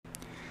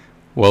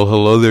Well,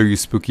 hello there, you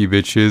spooky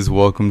bitches.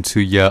 Welcome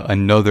to yet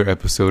another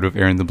episode of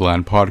Aaron the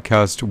Bland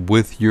podcast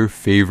with your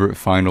favorite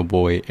final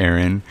boy,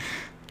 Aaron.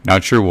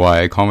 Not sure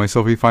why I call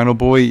myself a final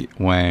boy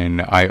when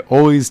I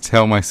always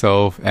tell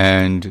myself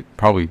and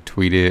probably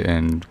tweet it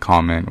and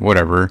comment,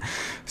 whatever,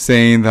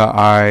 saying that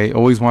I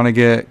always want to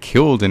get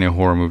killed in a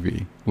horror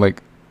movie.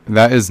 Like,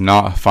 that is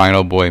not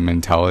final boy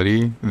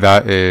mentality.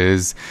 That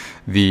is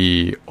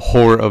the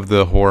horror of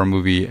the horror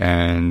movie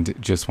and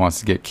just wants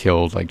to get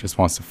killed, like just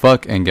wants to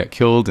fuck and get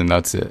killed, and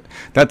that's it.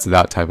 That's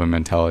that type of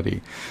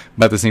mentality.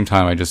 But at the same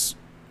time,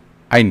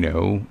 I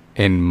know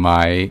in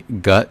my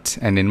gut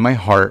and in my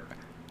heart,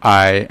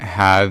 I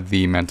have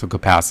the mental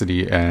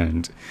capacity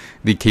and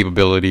the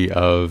capability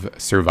of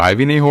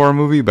surviving a horror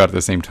movie. But at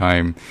the same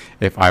time,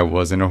 if I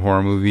was in a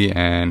horror movie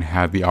and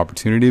had the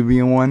opportunity to be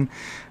in one,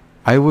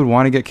 I would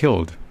want to get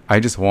killed. I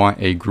just want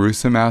a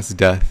gruesome ass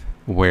death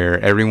where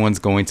everyone's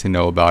going to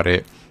know about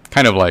it.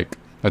 Kind of like,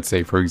 let's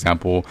say, for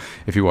example,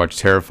 if you watch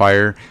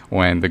Terrifier,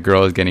 when the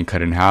girl is getting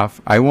cut in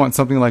half, I want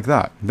something like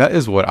that. That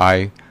is what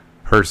I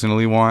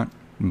personally want.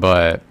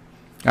 But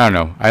I don't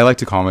know. I like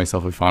to call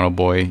myself a final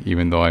boy,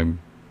 even though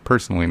I'm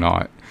personally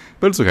not.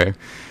 But it's okay.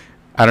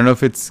 I don't know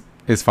if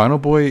is final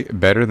boy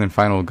better than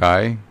final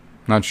guy?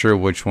 Not sure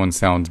which one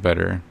sounds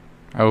better.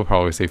 I would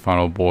probably say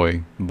final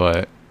boy,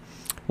 but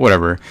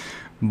whatever.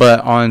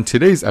 But on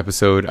today's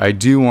episode, I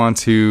do want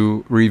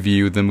to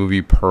review the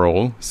movie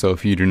Pearl. So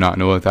if you do not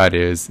know what that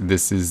is,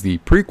 this is the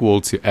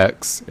prequel to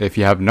X. If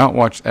you have not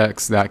watched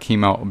X, that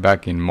came out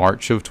back in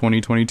March of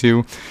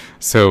 2022.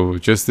 So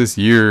just this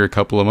year, a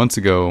couple of months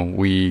ago,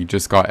 we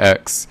just got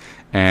X.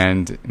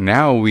 And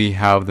now we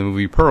have the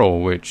movie Pearl,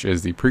 which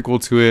is the prequel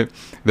to it.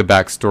 The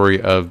backstory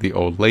of the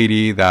old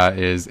lady that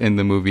is in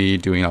the movie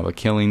doing all the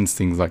killings,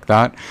 things like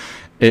that.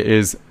 It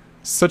is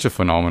such a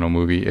phenomenal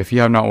movie. If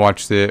you have not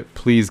watched it,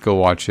 please go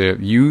watch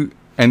it.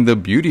 And the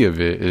beauty of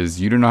it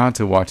is you do not have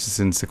to watch this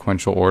in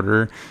sequential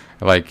order.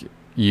 Like,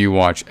 you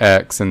watch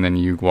X and then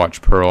you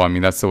watch Pearl. I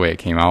mean, that's the way it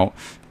came out.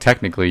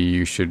 Technically,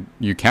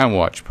 you can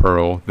watch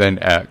Pearl, then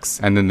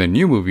X, and then the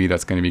new movie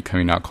that's going to be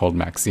coming out called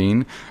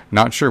Maxine.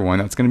 Not sure when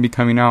that's going to be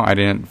coming out. I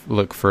didn't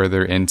look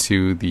further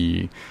into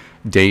the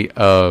date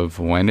of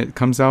when it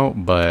comes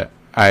out, but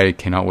I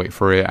cannot wait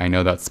for it. I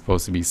know that's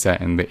supposed to be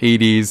set in the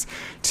 80s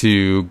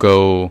to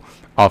go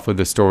off of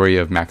the story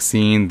of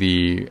Maxine,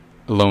 the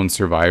lone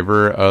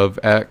survivor of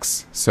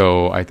X.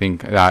 So I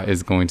think that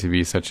is going to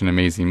be such an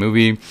amazing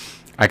movie.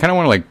 I kind of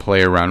want to like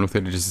play around with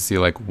it just to see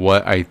like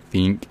what I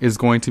think is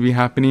going to be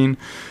happening.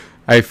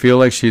 I feel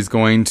like she's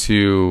going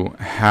to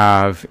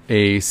have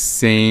a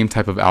same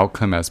type of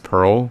outcome as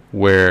Pearl,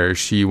 where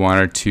she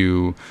wanted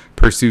to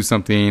pursue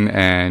something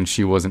and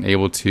she wasn't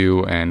able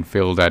to and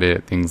failed at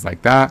it, things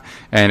like that.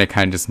 And it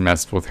kind of just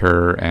messed with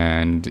her,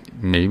 and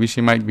maybe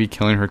she might be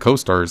killing her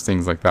co-stars,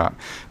 things like that.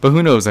 But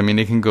who knows? I mean,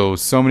 it can go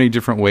so many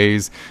different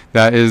ways.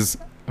 That is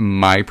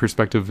my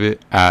perspective of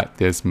it at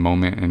this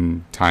moment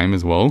in time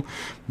as well.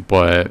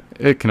 But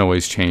it can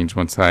always change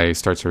once I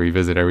start to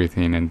revisit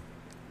everything and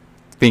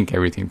think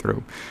everything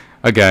through.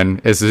 Again,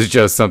 this is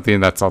just something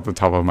that's off the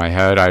top of my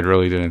head. I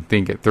really didn't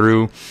think it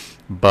through,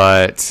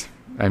 but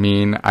I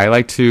mean, I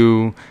like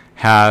to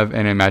have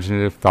an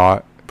imaginative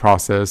thought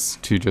process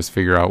to just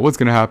figure out what's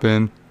going to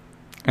happen,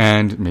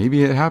 and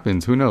maybe it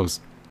happens, who knows.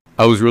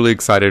 I was really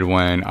excited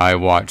when I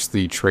watched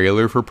the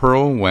trailer for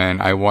Pearl.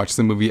 When I watched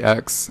the movie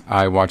X,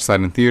 I watched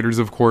that in theaters,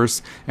 of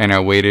course, and I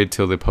waited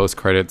till the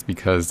post-credits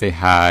because they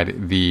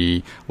had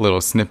the little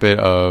snippet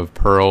of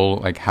Pearl,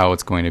 like how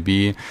it's going to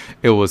be.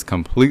 It was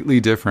completely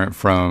different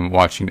from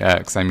watching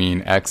X. I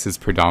mean, X is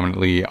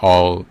predominantly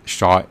all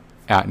shot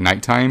at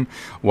nighttime,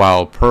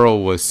 while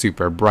Pearl was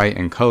super bright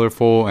and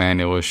colorful,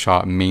 and it was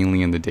shot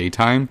mainly in the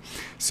daytime.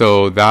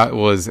 So that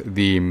was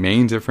the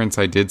main difference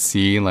I did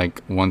see.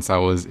 Like, once I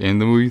was in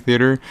the movie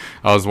theater,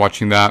 I was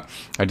watching that.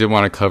 I did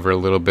want to cover a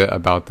little bit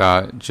about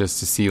that just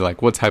to see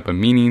like what type of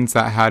meanings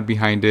that had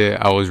behind it.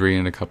 I was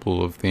reading a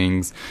couple of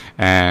things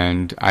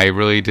and I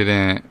really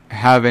didn't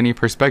have any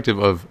perspective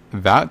of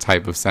that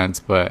type of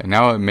sense, but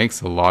now it makes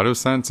a lot of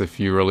sense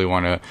if you really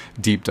want to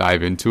deep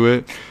dive into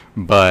it.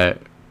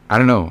 But I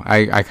don't know.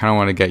 I kind of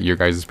want to get your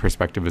guys'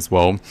 perspective as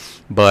well.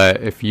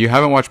 But if you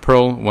haven't watched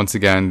Pearl, once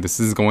again, this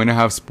is going to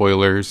have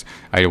spoilers.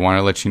 I want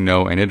to let you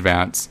know in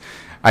advance.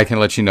 I can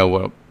let you know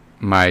what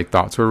my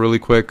thoughts were really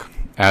quick,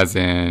 as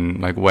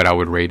in like what I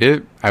would rate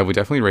it. I would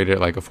definitely rate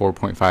it like a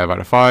 4.5 out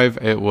of 5.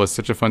 It was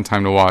such a fun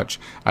time to watch.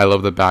 I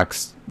love the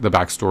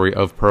backstory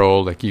of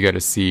Pearl. Like, you got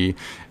to see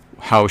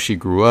how she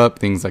grew up,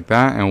 things like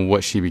that, and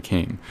what she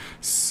became.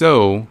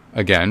 So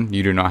again,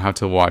 you do not have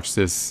to watch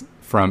this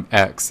from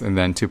X and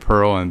then to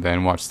Pearl and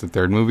then watch the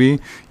third movie.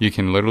 You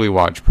can literally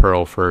watch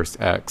Pearl first,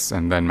 X,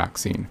 and then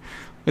Maxine.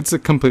 It's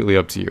completely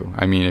up to you.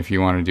 I mean, if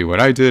you want to do what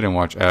I did and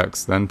watch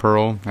X, then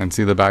Pearl, and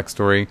see the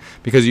backstory,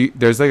 because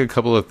there's like a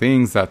couple of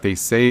things that they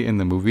say in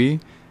the movie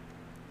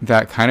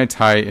that kind of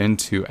tie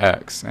into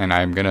X, and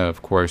I'm gonna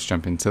of course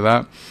jump into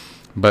that,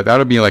 but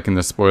that'll be like in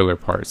the spoiler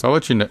part. So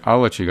I'll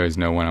let you guys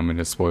know when I'm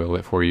gonna spoil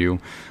it for you.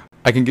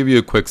 I can give you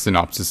a quick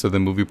synopsis of the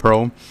movie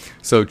Pearl.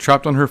 So,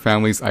 trapped on her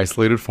family's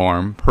isolated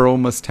farm, Pearl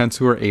must tend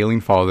to her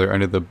ailing father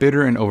under the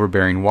bitter and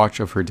overbearing watch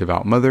of her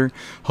devout mother,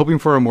 hoping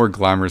for a more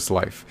glamorous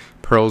life.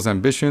 Pearl's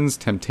ambitions,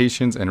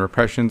 temptations, and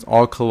repressions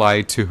all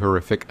collide to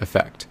horrific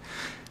effect.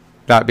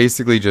 That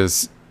basically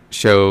just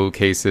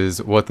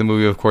showcases what the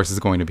movie, of course, is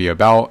going to be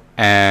about,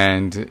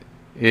 and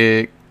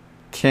it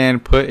can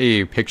put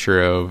a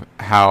picture of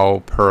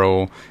how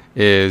Pearl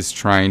is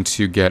trying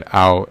to get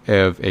out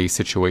of a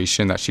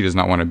situation that she does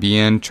not want to be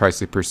in, tries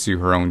to pursue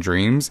her own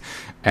dreams,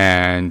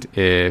 and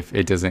if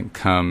it doesn't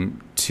come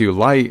to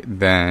light,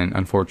 then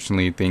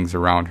unfortunately things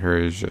around her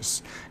is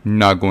just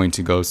not going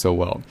to go so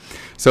well.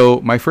 So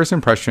my first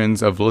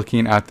impressions of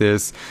looking at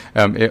this,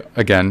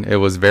 it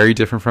was very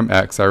different from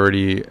X. I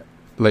already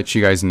let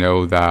you guys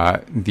know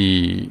that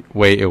the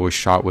way it was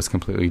shot was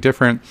completely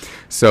different.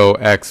 So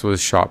X was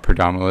shot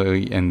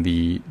predominantly in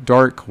the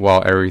dark,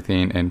 while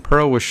everything in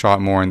Pearl was shot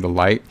more in the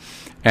light.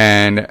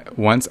 And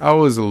once I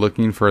was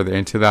looking further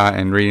into that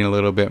and reading a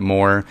little bit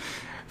more,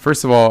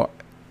 first of all,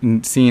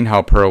 seeing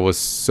how Pearl was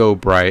so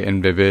bright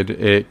and vivid,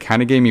 it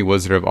kind of gave me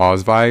Wizard of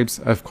Oz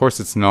vibes. Of course,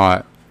 it's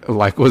not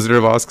like Wizard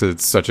of Oz because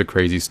it's such a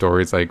crazy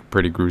story. It's like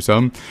pretty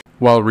gruesome.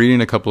 While reading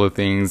a couple of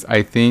things,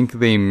 I think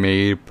they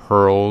made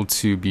Pearl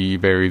to be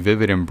very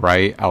vivid and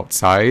bright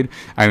outside.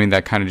 I mean,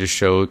 that kind of just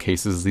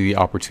showcases the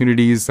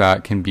opportunities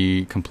that can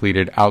be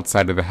completed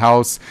outside of the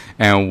house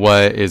and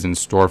what is in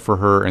store for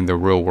her in the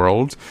real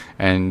world.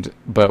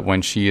 But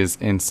when she is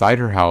inside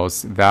her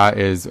house, that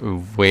is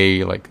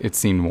way, like, it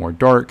seemed more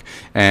dark,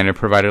 and it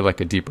provided like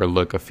a deeper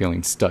look of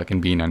feeling stuck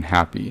and being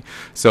unhappy.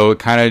 So it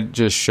kind of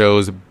just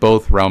shows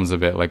both realms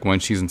of it. Like when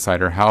she's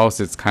inside her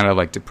house, it's kind of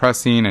like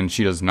depressing and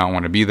she does not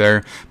want to be there.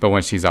 But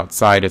when she's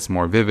outside, it's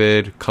more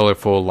vivid,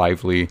 colorful,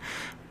 lively.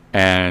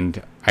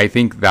 And I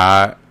think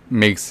that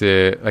makes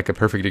it like a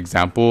perfect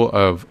example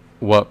of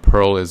what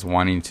Pearl is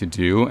wanting to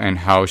do and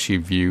how she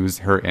views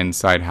her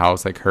inside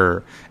house, like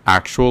her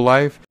actual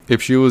life.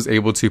 If she was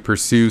able to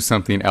pursue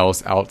something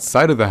else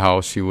outside of the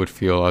house, she would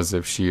feel as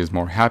if she is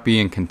more happy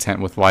and content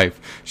with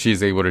life. She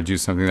is able to do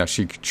something that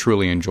she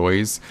truly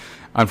enjoys.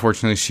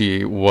 Unfortunately,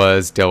 she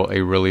was dealt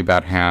a really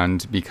bad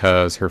hand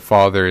because her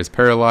father is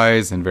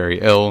paralyzed and very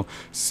ill.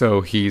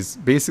 So he's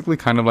basically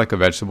kind of like a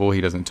vegetable.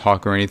 He doesn't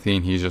talk or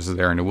anything. He's just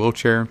there in a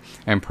wheelchair,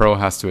 and Pearl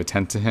has to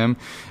attend to him.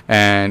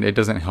 And it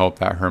doesn't help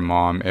that her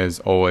mom is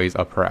always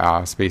up her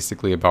ass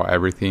basically about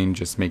everything,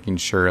 just making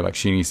sure like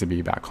she needs to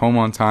be back home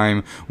on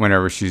time.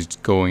 Whenever she's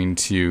going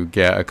to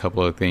get a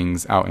couple of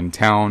things out in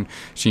town,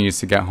 she needs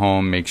to get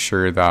home, make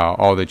sure that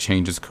all the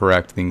change is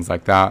correct, things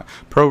like that.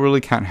 Pearl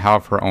really can't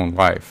have her own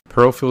life.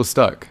 Pearl feels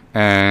stuck,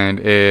 and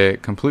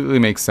it completely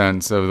makes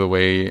sense of the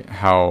way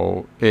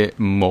how it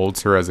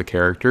molds her as a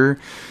character.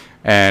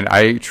 And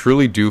I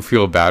truly do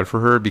feel bad for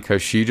her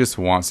because she just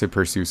wants to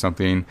pursue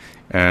something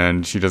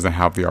and she doesn't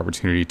have the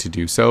opportunity to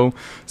do so.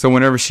 So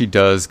whenever she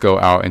does go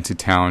out into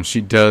town,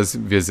 she does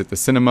visit the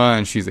cinema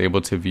and she's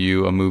able to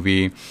view a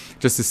movie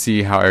just to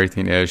see how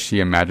everything is. She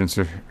imagines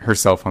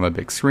herself on the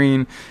big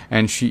screen,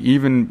 and she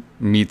even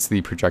meets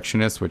the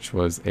projectionist, which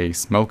was a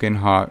smoking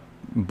hot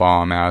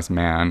bomb ass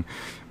man.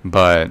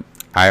 But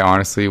I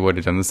honestly would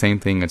have done the same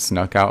thing and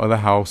snuck out of the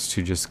house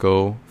to just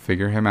go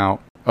figure him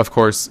out. Of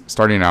course,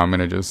 starting out, I'm going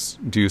to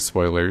just do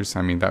spoilers.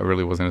 I mean, that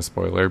really wasn't a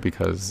spoiler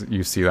because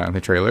you see that in the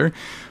trailer.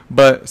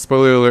 But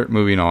spoiler alert,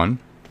 moving on.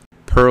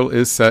 Pearl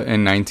is set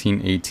in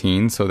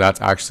 1918, so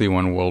that's actually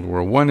when World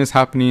War I is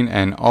happening,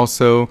 and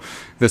also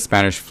the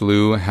Spanish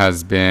flu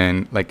has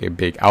been like a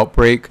big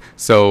outbreak.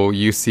 So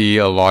you see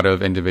a lot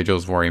of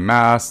individuals wearing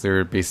masks.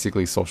 They're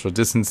basically social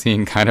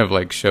distancing, kind of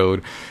like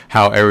showed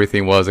how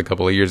everything was a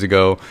couple of years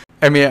ago.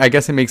 I mean, I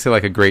guess it makes it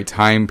like a great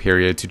time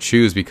period to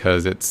choose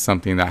because it's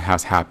something that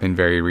has happened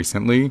very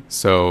recently.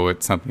 So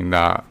it's something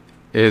that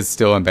is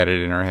still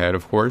embedded in her head,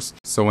 of course.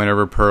 So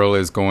whenever Pearl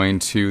is going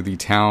to the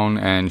town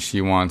and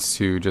she wants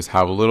to just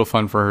have a little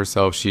fun for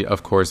herself, she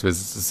of course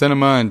visits the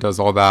cinema and does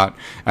all that.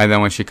 And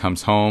then when she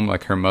comes home,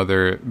 like her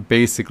mother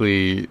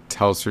basically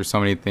tells her so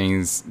many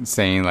things,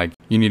 saying like,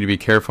 you need to be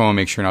careful and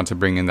make sure not to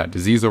bring in that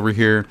disease over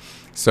here.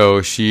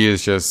 So she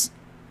is just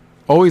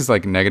always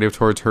like negative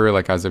towards her,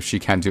 like as if she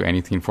can't do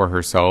anything for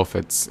herself.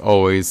 It's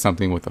always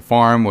something with the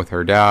farm, with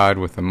her dad,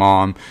 with the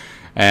mom,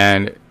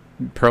 and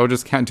Pearl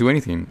just can't do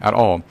anything at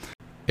all.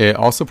 It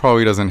also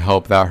probably doesn't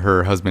help that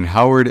her husband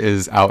Howard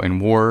is out in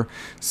war,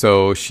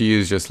 so she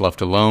is just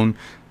left alone.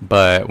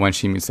 But when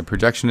she meets the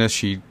projectionist,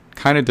 she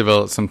kind of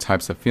develops some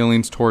types of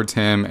feelings towards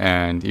him,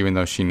 and even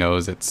though she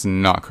knows it's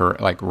not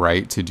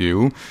right to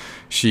do,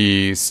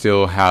 she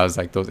still has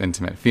like those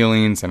intimate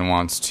feelings and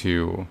wants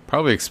to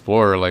probably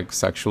explore like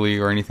sexually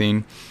or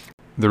anything.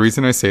 The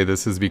reason I say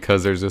this is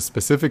because there's a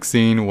specific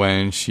scene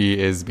when she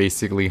is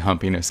basically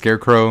humping a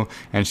scarecrow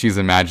and she's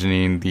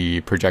imagining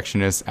the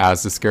projectionist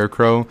as the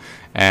scarecrow,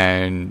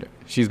 and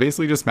she's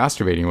basically just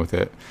masturbating with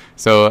it.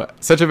 So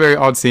such a very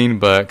odd scene,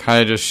 but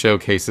kind of just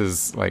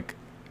showcases like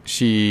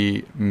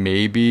she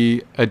may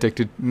be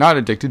not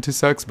addicted to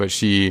sex, but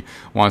she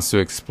wants to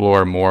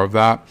explore more of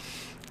that.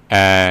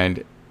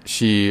 And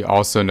she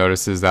also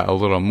notices that a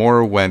little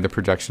more when the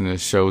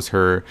projectionist shows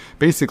her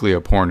basically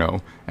a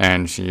porno,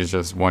 and she's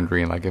just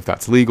wondering like if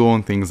that's legal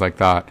and things like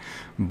that.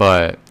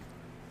 But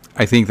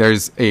I think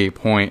there's a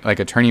point, like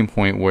a turning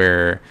point,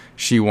 where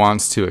she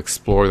wants to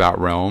explore that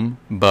realm.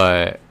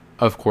 But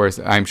of course,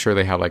 I'm sure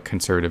they have like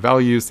conservative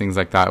values, things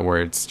like that,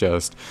 where it's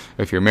just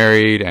if you're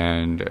married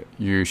and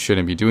you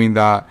shouldn't be doing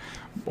that,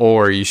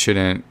 or you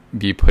shouldn't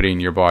be putting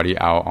your body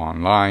out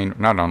online,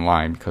 not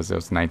online because it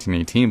was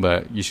 1918,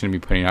 but you shouldn't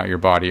be putting out your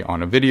body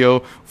on a video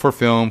for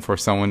film for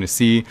someone to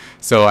see.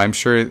 So I'm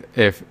sure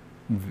if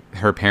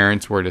her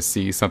parents were to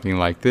see something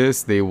like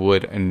this, they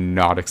would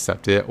not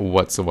accept it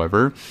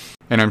whatsoever.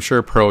 And I'm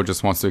sure Pearl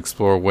just wants to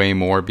explore way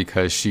more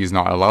because she's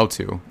not allowed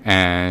to.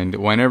 And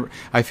whenever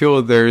I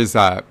feel there's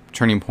that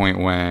turning point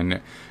when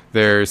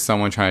there's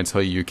someone trying to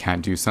tell you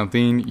can't do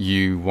something,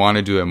 you want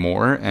to do it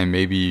more, and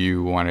maybe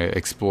you want to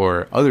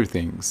explore other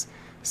things.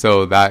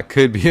 So that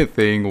could be a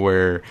thing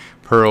where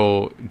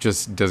Pearl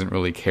just doesn't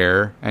really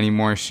care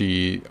anymore.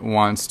 She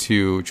wants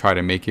to try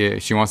to make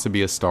it. She wants to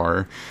be a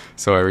star.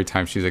 So every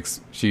time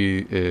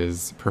she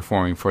is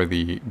performing for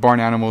the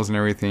barn animals and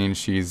everything,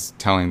 she's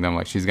telling them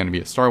like she's going to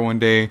be a star one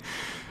day,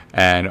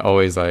 and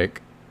always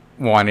like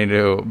wanting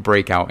to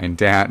break out and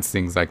dance,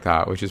 things like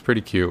that, which is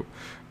pretty cute.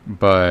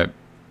 But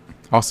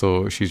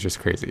also she's just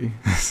crazy.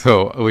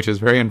 So, which is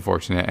very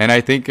unfortunate. And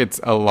I think it's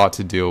a lot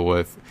to deal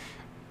with,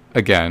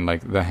 again,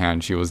 like the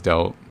hand she was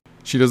dealt.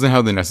 She doesn't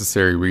have the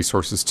necessary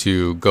resources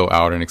to go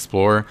out and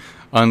explore.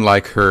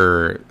 Unlike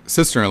her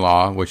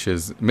sister-in-law, which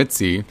is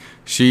Mitzi,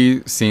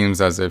 she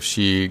seems as if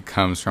she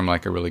comes from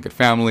like a really good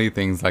family,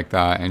 things like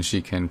that, and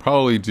she can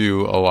probably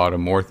do a lot of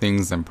more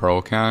things than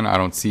Pearl can. I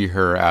don't see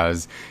her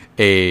as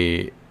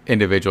a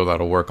individual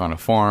that'll work on a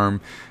farm,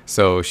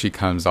 so she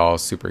comes all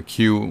super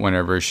cute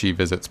whenever she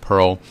visits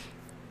Pearl.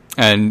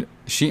 And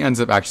she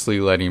ends up actually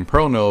letting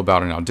Pearl know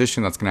about an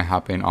audition that's going to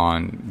happen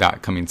on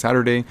that coming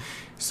Saturday.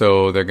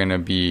 So they're going to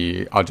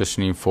be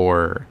auditioning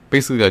for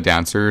basically the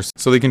dancers.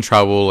 So they can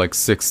travel like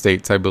 6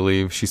 states, I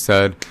believe she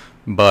said.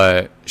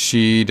 But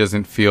she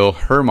doesn't feel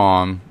her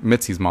mom,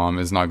 Mitzi's mom,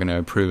 is not going to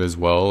approve as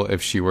well if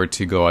she were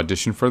to go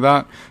audition for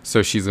that.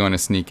 So she's going to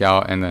sneak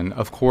out. And then,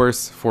 of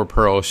course, for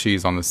Pearl,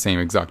 she's on the same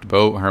exact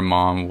boat. Her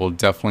mom will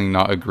definitely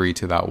not agree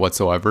to that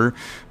whatsoever.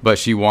 But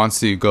she wants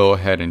to go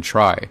ahead and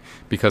try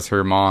because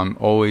her mom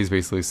always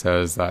basically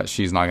says that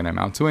she's not going to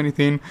amount to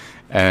anything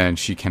and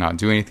she cannot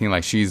do anything.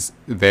 Like, she's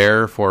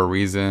there for a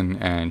reason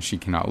and she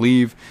cannot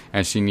leave.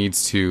 And she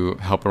needs to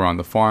help around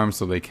the farm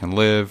so they can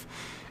live.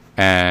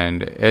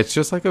 And it's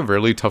just like a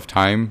really tough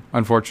time,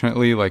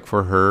 unfortunately, like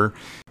for her.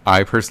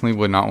 I personally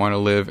would not want to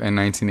live in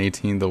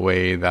 1918 the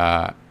way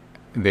that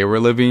they were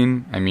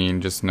living. I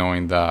mean, just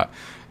knowing that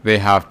they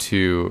have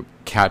to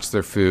catch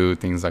their food,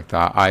 things like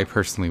that. I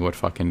personally would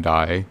fucking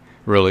die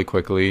really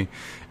quickly.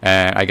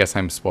 And I guess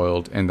I'm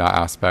spoiled in that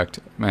aspect.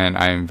 And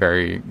I'm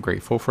very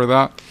grateful for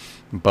that.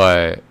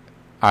 But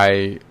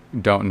I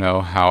don't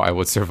know how I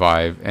would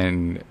survive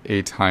in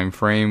a time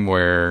frame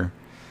where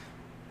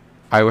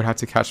I would have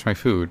to catch my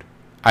food.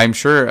 I'm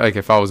sure, like,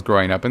 if I was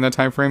growing up in that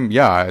time frame,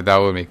 yeah, that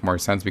would make more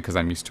sense because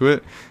I'm used to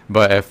it.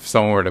 But if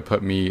someone were to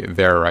put me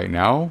there right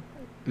now,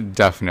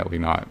 definitely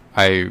not.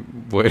 I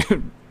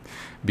would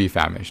be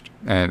famished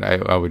and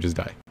I would just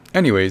die.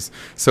 Anyways,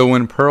 so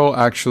when Pearl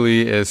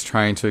actually is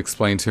trying to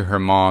explain to her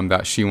mom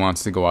that she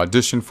wants to go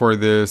audition for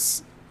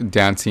this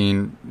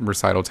dancing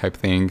recital type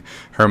thing,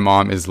 her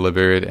mom is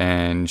livid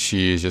and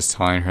she is just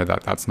telling her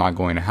that that's not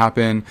going to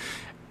happen.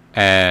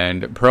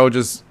 And Pearl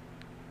just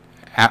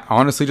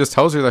honestly just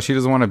tells her that she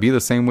doesn't want to be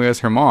the same way as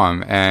her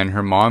mom, and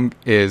her mom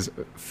is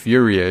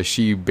furious.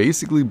 She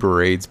basically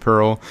berates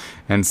Pearl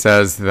and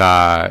says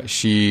that does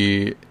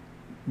she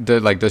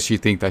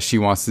think that she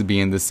wants to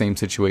be in the same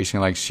situation?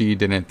 Like, she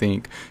didn't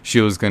think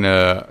she was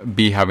gonna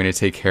be having to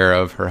take care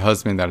of her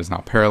husband that is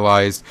not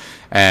paralyzed,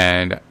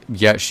 and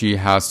yet she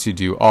has to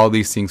do all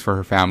these things for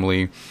her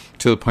family,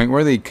 to the point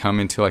where they come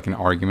into like an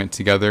argument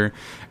together,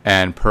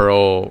 and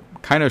Pearl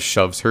kind of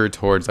shoves her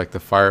towards like the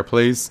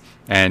fireplace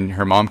and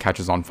her mom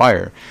catches on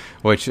fire,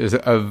 which is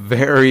a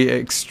very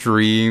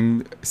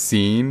extreme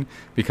scene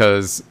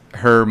because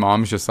her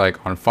mom's just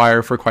like on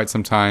fire for quite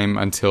some time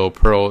until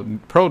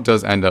Pearl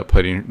does end up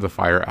putting the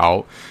fire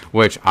out,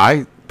 which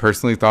I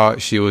personally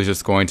thought she was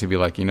just going to be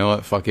like, you know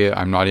what, fuck it,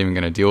 I'm not even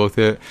going to deal with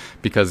it,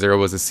 because there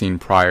was a scene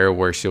prior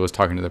where she was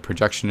talking to the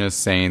projectionist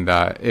saying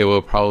that it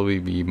will probably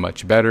be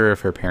much better if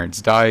her parents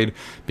died,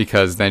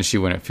 because then she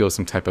wouldn't feel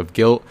some type of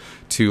guilt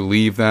to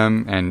leave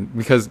them. And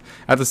because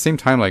at the same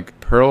time, like,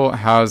 Pearl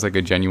has like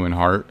a genuine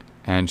heart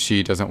and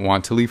she doesn't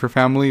want to leave her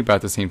family, but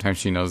at the same time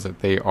she knows that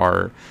they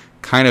are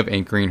kind of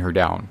anchoring her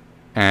down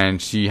and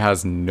she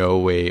has no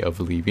way of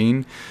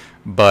leaving.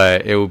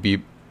 But it would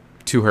be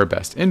to her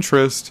best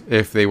interest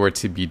if they were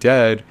to be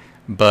dead.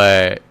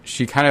 But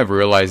she kind of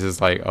realizes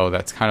like, oh,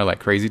 that's kind of like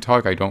crazy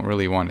talk, I don't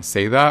really want to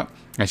say that.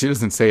 And she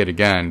doesn't say it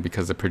again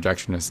because the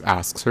projectionist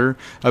asks her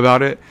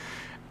about it,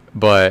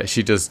 but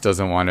she just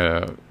doesn't want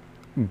to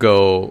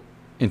go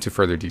into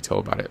further detail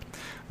about it.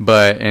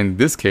 But in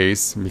this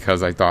case,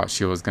 because I thought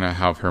she was going to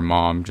have her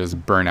mom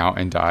just burn out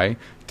and die,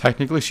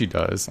 technically she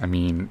does. I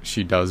mean,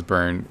 she does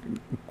burn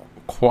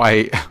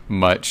quite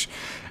much.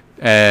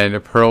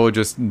 And Pearl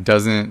just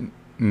doesn't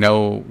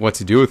know what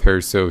to do with her,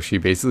 so she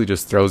basically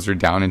just throws her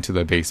down into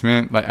the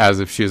basement, like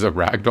as if she's a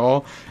rag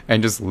doll,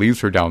 and just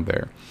leaves her down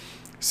there.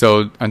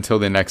 So until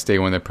the next day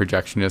when the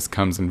projectionist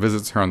comes and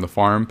visits her on the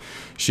farm,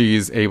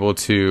 she's able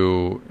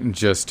to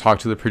just talk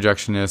to the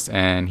projectionist,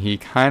 and he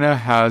kind of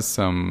has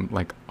some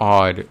like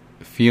odd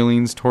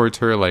feelings towards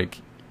her. Like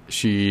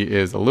she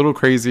is a little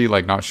crazy,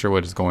 like not sure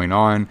what is going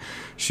on.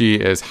 She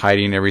is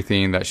hiding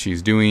everything that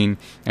she's doing,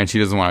 and she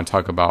doesn't want to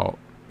talk about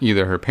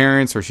either her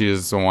parents, or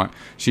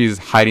she's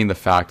hiding the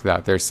fact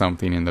that there's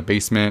something in the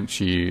basement.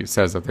 She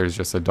says that there's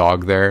just a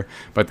dog there,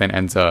 but then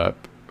ends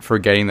up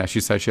forgetting that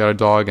she said she had a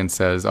dog and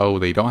says, oh,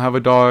 they don't have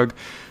a dog.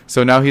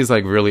 So now he's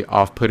like really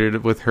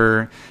off-putted with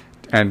her,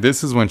 and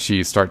this is when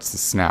she starts to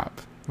snap.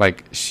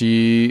 Like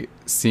she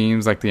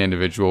seems like the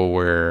individual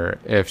where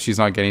if she's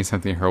not getting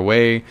something her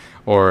way,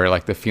 or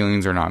like the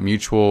feelings are not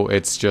mutual,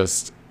 it's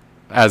just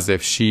as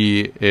if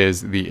she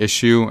is the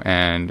issue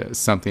and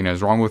something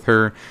is wrong with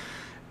her.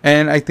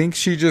 And I think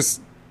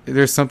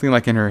there's something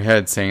like in her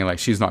head saying like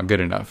she's not good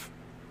enough,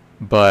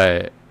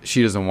 but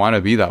she doesn't want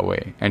to be that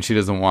way, and she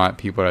doesn't want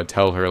people to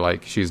tell her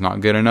like she's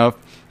not good enough,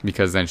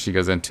 because then she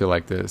goes into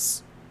like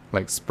this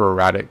like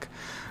sporadic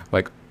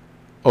like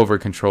over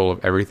control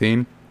of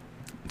everything,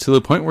 to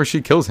the point where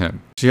she kills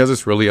him. She has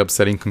this really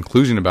upsetting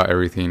conclusion about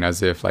everything,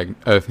 as if like,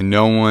 if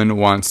no one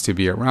wants to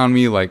be around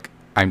me, like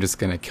I'm just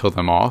gonna kill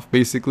them off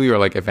basically, or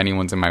like if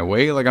anyone's in my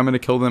way, like I'm gonna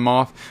kill them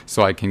off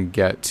so I can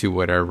get to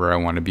whatever I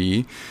want to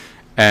be.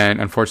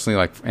 And unfortunately,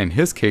 like in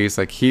his case,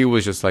 like he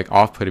was just like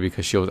off-putted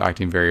because she was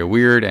acting very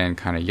weird and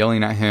kind of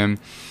yelling at him.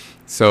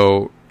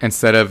 So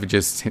instead of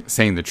just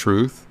saying the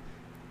truth,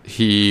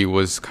 he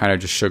was kind of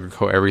just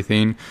sugarcoat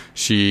everything.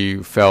 She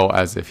felt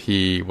as if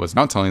he was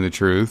not telling the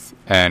truth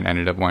and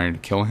ended up wanting to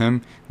kill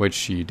him, which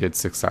she did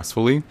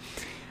successfully.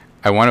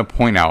 I want to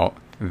point out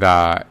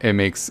that it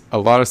makes a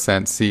lot of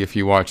sense. See, if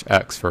you watch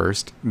X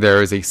first,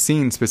 there is a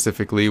scene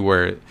specifically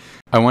where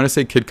I want to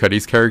say Kid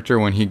Cudi's character,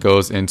 when he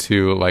goes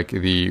into like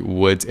the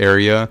woods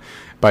area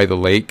by the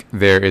lake,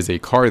 there is a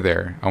car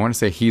there. I want to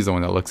say he's the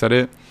one that looks at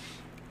it.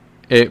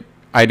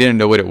 I didn't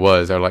know what it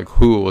was, or like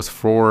who it was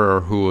for,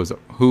 or who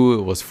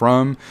it was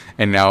from,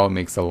 and now it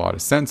makes a lot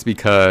of sense,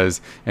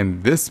 because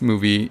in this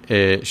movie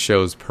it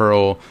shows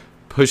Pearl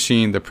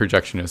pushing the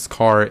projectionist's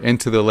car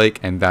into the lake,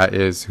 and that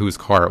is whose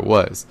car it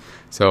was.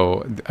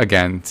 So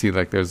again, see,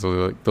 like there's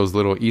those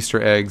little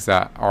Easter eggs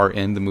that are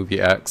in the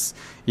movie X,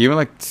 even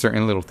like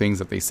certain little things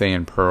that they say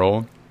in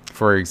Pearl.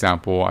 For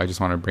example, I just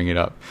want to bring it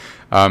up,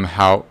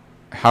 how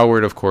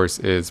Howard, of course,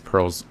 is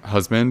Pearl's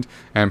husband,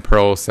 and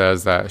Pearl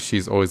says that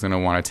she's always going to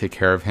want to take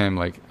care of him,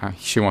 like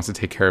she wants to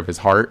take care of his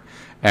heart,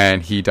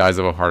 and he dies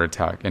of a heart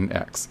attack in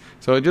X.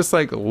 So just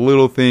like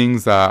little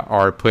things that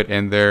are put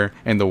in there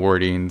in the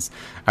wordings.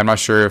 I'm not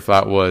sure if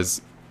that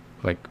was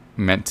like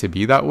meant to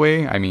be that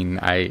way. I mean,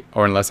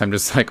 or unless I'm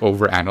just like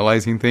over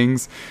analyzing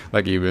things,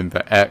 like even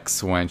the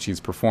X, when she's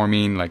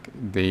performing, like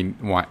they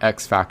want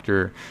X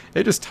Factor,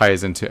 it just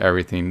ties into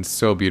everything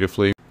so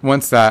beautifully.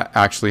 Once that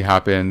actually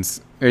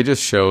happens, it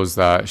just shows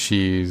that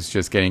she's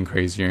just getting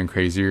crazier and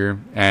crazier,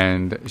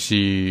 and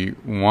she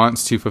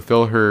wants to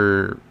fulfill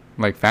her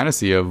like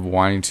fantasy of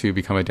wanting to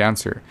become a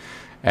dancer,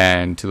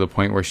 and to the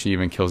point where she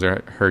even kills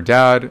her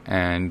dad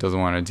and doesn't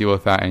want to deal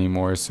with that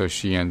anymore. So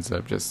she ends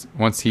up just,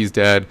 once he's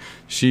dead,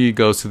 she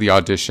goes to the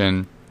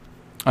audition.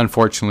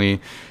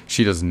 Unfortunately,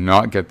 she does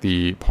not get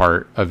the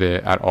part of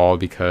it at all,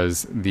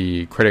 because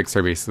the critics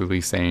are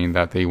basically saying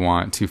that they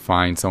want to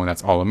find someone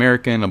that's all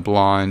American, a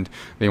blonde.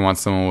 They want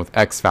someone with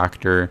X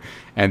Factor,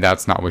 and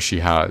that's not what she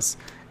has.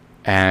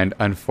 And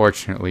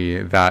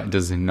unfortunately, that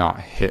does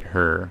not hit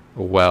her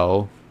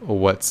well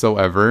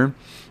whatsoever,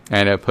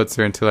 and it puts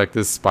her into like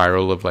this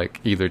spiral of like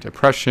either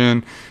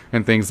depression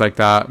and things like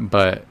that.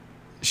 But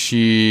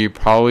she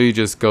probably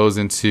just goes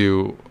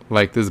into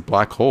like this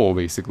black hole,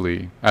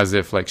 basically, as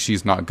if like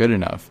she's not good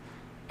enough,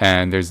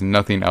 and there's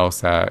nothing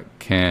else that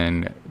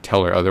can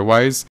tell her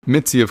otherwise.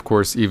 Mitzi, of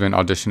course, even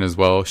auditioned as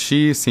well.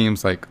 She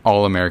seems like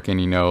all American,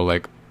 you know,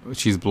 like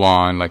she's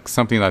blonde, like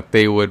something that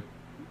they would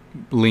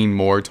lean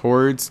more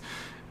towards,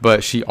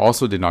 but she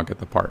also did not get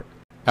the part.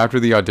 After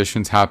the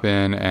auditions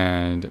happen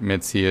and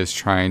Mitzi is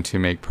trying to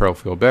make Pearl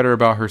feel better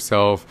about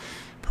herself,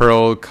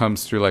 Pearl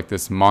comes through like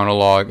this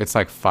monologue. It's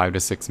like 5 to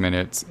 6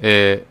 minutes.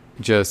 It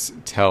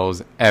just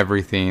tells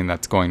everything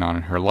that's going on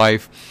in her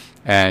life,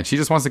 and she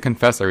just wants to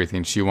confess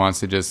everything.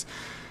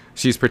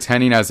 She's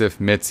pretending as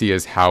if Mitzi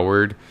is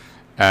Howard,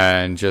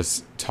 and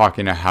just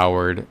talking to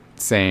Howard,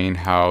 saying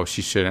how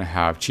she shouldn't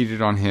have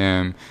cheated on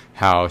him,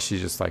 how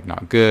she's just like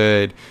not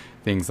good,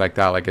 things like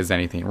that. Like, is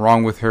anything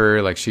wrong with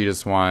her? Like, she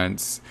just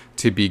wants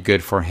to be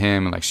good for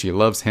him, and like she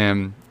loves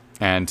him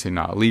and to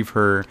not leave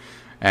her.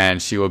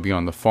 and she will be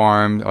on the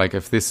farm. Like,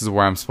 if this is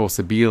where I'm supposed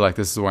to be, like,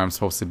 this is where I'm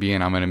supposed to be,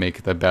 and I'm going to make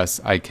it the best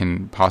I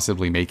can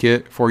possibly make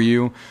it for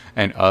you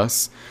and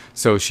us.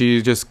 So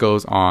she just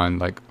goes on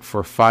like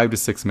for 5 to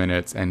 6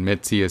 minutes, and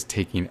Mitzi is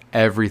taking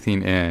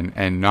everything in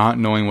and not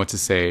knowing what to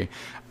say.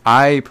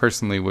 I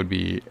personally would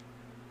be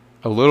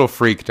a little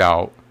freaked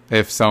out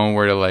if someone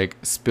were to like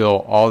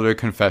spill all their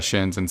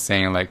confessions and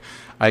saying like,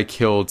 I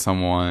killed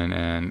someone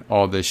and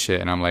all this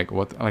shit, and I'm like,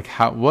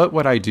 what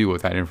would I do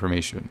with that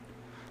information?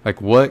 Like,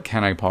 what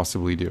can I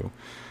possibly do?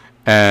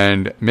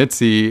 And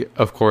Mitzi,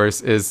 of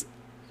course, is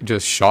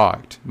just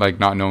shocked, like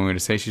not knowing what to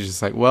say. She's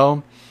just like,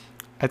 well,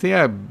 I think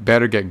I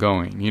better get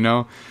going, you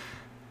know?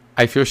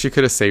 I feel she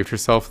could have saved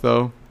herself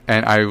though,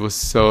 and I was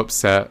so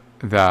upset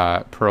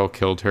that Pearl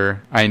killed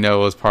her. I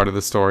know it was part of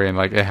the story and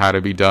like it had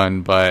to be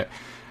done, but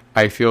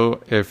I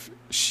feel if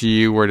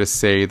she were to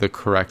say the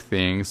correct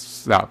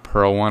things that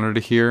Pearl wanted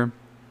to hear,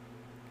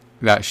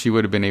 that she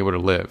would have been able to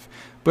live.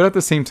 But at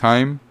the same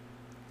time,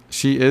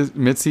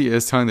 Mitzi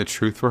is telling the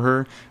truth for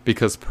her,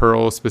 because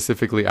Pearl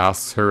specifically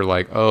asks her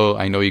like, oh,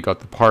 I know you got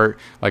the part,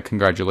 like,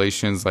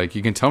 congratulations, like,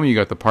 you can tell me you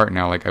got the part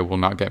now, like, I will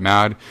not get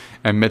mad.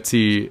 And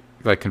Mitzi,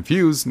 like,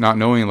 confused, not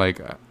knowing, like,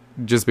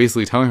 just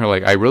basically telling her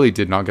like, I really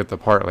did not get the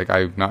part, like,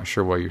 I'm not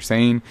sure what you're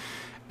saying.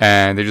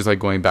 And they're just like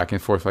going back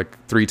and forth like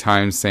 3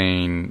 times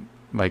saying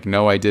like,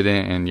 no, I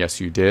didn't, and yes,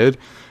 you did.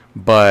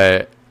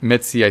 But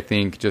Mitzi, I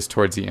think, just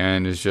towards the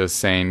end is just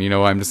saying, you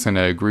know, I'm just going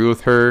to agree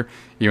with her,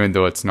 even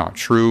though it's not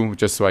true,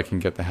 just so I can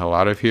get the hell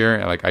out of here.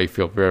 And, like, I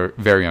feel very,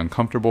 very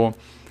uncomfortable.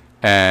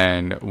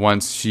 And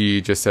once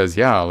she just says,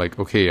 yeah, like,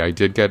 okay, I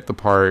did get the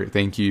part.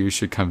 Thank you. You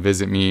should come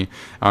visit me.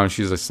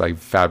 She's just like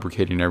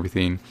fabricating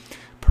everything.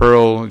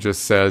 Pearl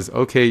just says,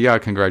 okay, yeah,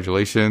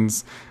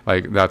 congratulations.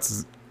 Like,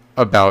 that's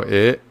about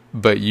it.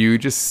 But you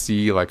just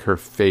see like her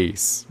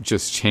face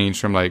just change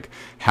from like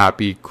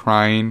happy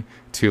crying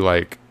to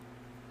like,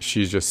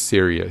 she's just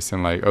serious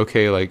and like,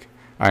 okay, like,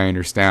 I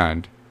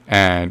understand,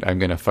 and I'm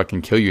gonna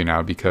fucking kill you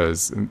now,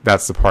 because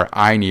that's the part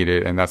I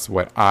needed, and that's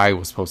what I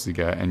was supposed to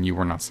get, and you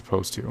were not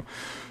supposed to.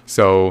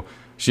 So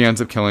she ends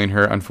up killing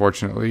her,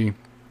 unfortunately,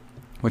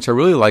 which I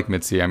really like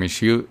Mitzi. I mean,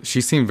 she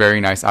seemed very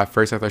nice. At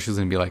first I thought she was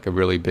gonna be like a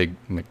really big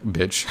like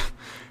bitch,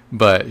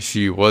 but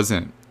she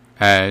wasn't.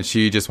 And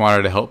she just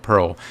wanted to help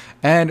Pearl,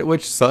 and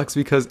which sucks,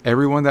 because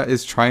everyone that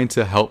is trying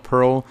to help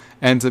Pearl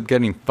ends up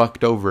getting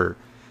fucked over,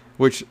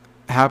 which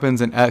happens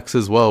in X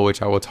as well,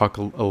 which I will talk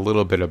a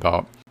little bit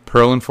about.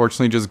 Pearl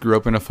unfortunately just grew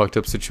up in a fucked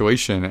up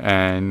situation,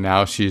 and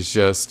now she's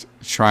just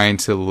trying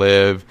to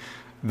live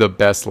the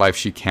best life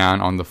she can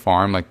on the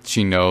farm. Like,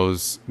 she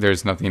knows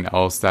there's nothing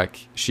else that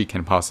she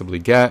can possibly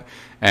get,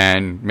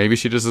 and maybe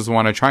she just doesn't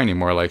want to try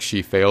anymore. Like,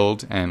 she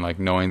failed, and like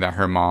knowing that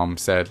her mom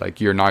said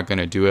like, you're not going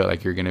to do it,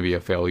 like, you're going to be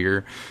a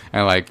failure,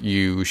 and like,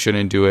 you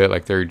shouldn't do it,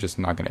 like, they're just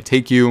not going to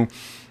take you,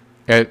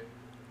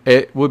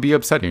 it would be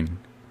upsetting.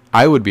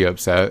 I would be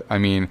upset. I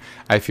mean,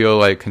 I feel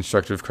like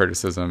constructive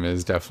criticism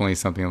is definitely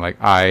something like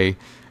I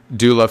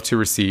do love to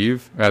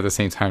receive. At the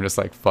same time, just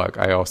like, fuck,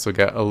 I also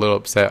get a little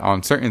upset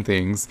on certain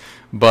things,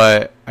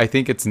 but I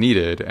think it's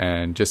needed,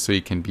 and just so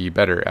you can be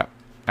better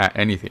at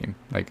anything.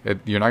 Like,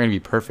 you're not going to be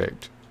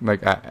perfect,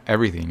 like, at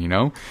everything, you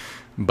know?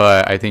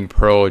 But I think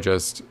Pearl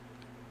just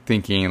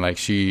thinking like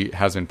she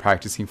has been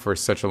practicing for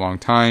such a long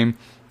time,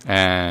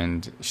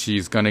 and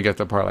she's going to get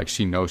the part, like,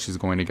 she knows she's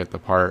going to get the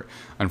part.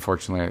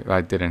 Unfortunately,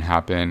 that didn't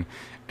happen.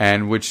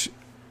 And which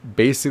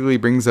basically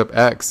brings up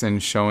X,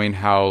 and showing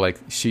how like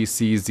she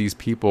sees these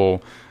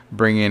people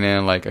bringing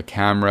in like a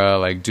camera,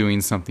 like doing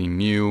something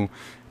new,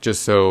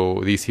 just so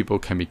these people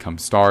can become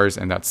stars.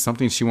 And that's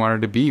something she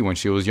wanted to be when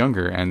she was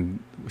younger,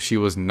 and she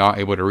was not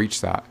able to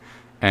reach that.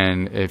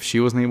 And if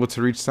she wasn't able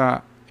to reach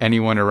that,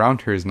 anyone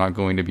around her is not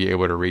going to be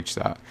able to reach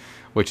that,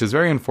 which is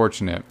very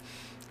unfortunate.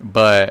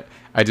 But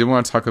I did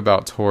want to talk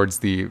about towards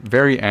the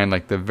very end,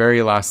 like the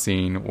very last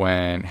scene,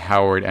 when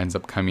Howard ends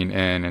up coming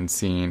in and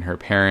seeing her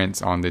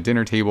parents on the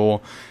dinner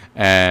table.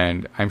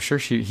 And I'm sure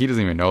he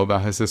doesn't even know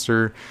about his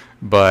sister,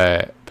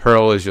 but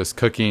Pearl is just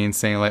cooking,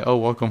 saying like, oh,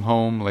 welcome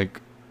home. Like,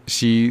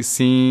 she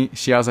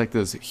has like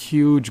this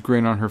huge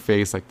grin on her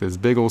face, like this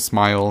big old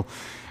smile,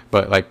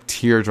 but like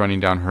tears running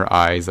down her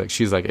eyes. Like,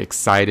 she's like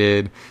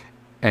excited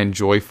and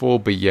joyful,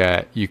 but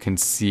yet you can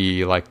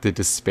see like the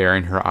despair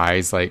in her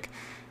eyes. Like,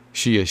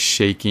 she is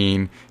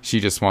shaking. She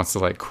just wants to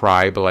like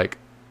cry, but like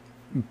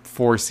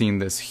forcing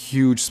this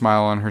huge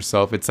smile on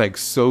herself. It's like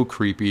so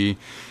creepy.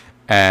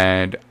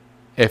 And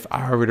if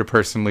I were to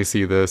personally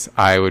see this,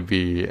 I would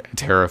be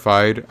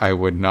terrified. I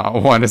would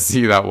not want to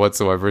see that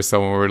whatsoever.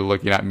 Someone were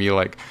looking at me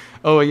like,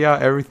 oh yeah,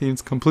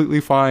 everything's completely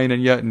fine,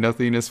 and yet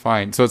nothing is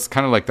fine. So it's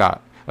kind of like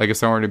that. Like, if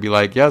someone were to be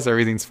like, yes,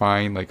 everything's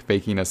fine, like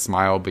faking a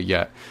smile, but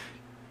yet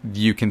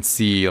you can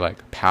see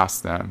like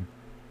past them,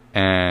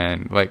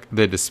 and like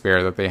the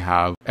despair that they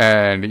have.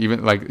 And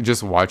even like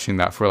just watching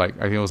that for like,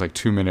 I think it was like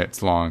 2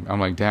 minutes long, I'm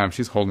like, damn,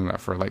 she's holding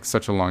that for like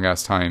such a long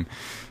ass time.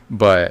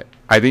 But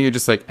I think it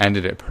just like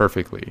ended it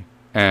perfectly,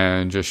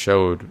 and just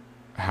showed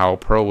how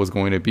Pearl was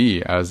going to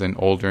be as an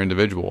older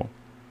individual.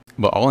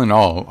 But all in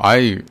all,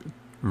 I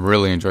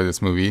really enjoyed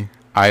this movie.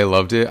 I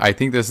loved it. I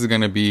think this is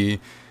going to be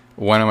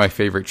one of my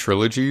favorite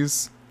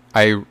trilogies.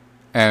 I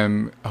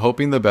am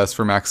hoping the best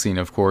for Maxine,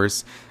 of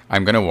course.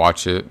 I'm going to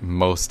watch it,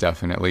 most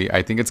definitely.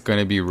 I think it's going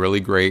to be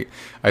really great.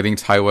 I think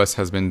Ty West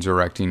has been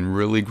directing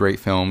really great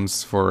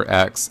films for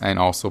X and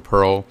also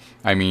Pearl.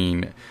 I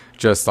mean,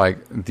 just like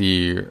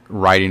the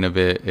writing of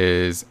it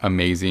is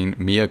amazing.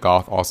 Mia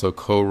Goth also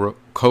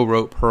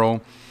co-wrote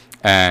Pearl,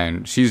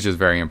 and she's just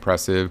very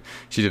impressive.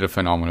 She did a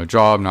phenomenal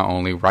job, not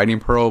only writing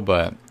Pearl,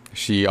 but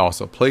she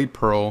also played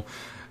Pearl,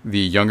 the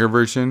younger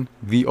version,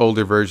 the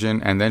older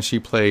version, and then she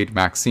played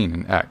Maxine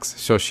in X.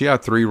 So she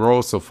had 3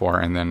 roles so far,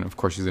 and then of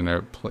course she's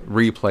gonna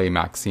replay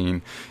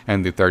Maxine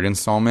in the 3rd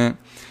installment.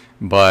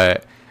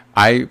 But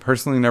I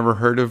personally never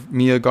heard of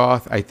Mia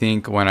Goth. I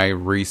think when I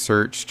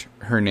researched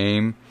her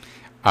name,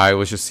 I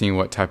was just seeing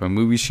what type of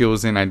movie she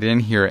was in. I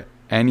didn't hear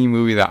any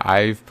movie that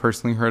I've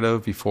personally heard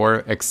of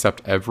before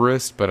except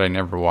Everest, but I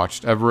never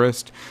watched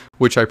Everest,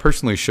 which I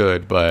personally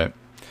should, but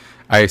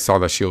I saw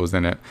that she was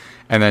in it.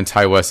 And then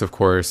Ty West, of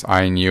course,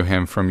 I knew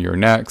him from You're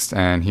Next,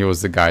 and he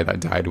was the guy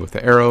that died with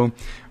the arrow.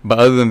 But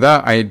other than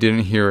that, I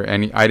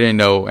didn't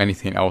know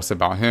anything else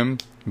about him.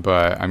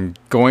 But I'm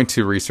going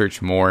to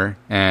research more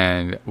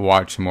and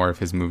watch more of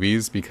his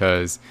movies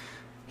because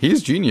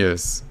he's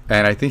genius.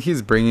 And I think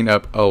he's bringing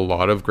up a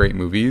lot of great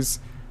movies.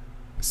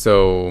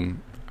 So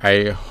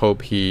I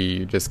hope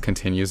he just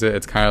continues it.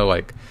 It's kind of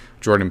like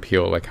Jordan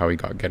Peele, like how he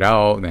got Get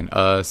Out, then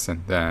Us,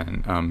 and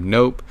then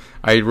Nope.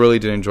 I really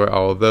did enjoy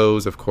all of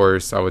those. Of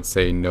course, I would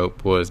say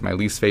Nope was my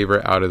least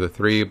favorite out of the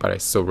 3, but I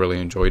still really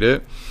enjoyed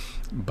it.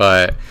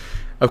 But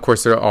of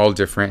course, they're all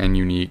different and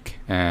unique,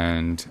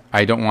 and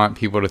I don't want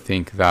people to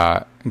think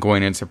that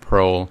going into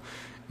Pearl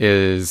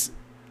is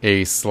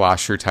a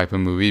slasher type of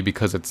movie,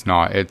 because it's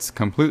not. It's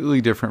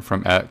completely different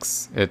from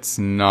X. It's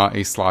not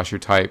a slasher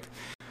type.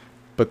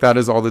 But that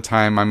is all the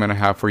time I'm going to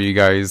have for you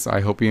guys.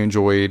 I hope you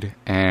enjoyed.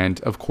 And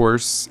of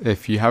course,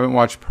 if you haven't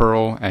watched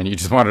Pearl and you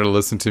just wanted to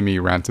listen to me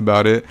rant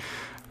about it,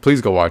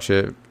 please go watch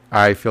it.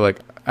 I feel like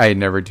I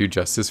never do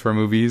justice for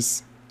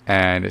movies,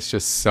 and it's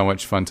just so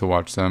much fun to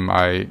watch them.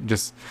 I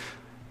just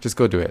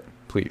go do it,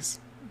 please.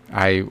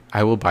 I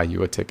will buy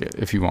you a ticket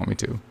if you want me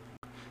to.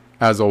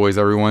 As always,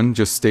 everyone,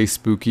 just stay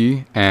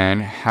spooky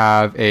and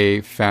have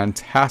a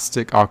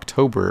fantastic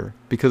October,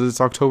 because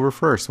it's October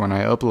 1st when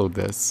I upload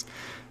this.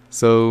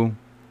 So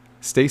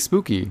stay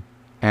spooky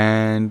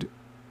and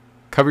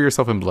cover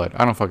yourself in blood.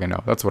 I don't fucking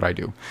know. That's what I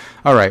do.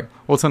 All right.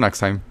 Well, till next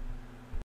time.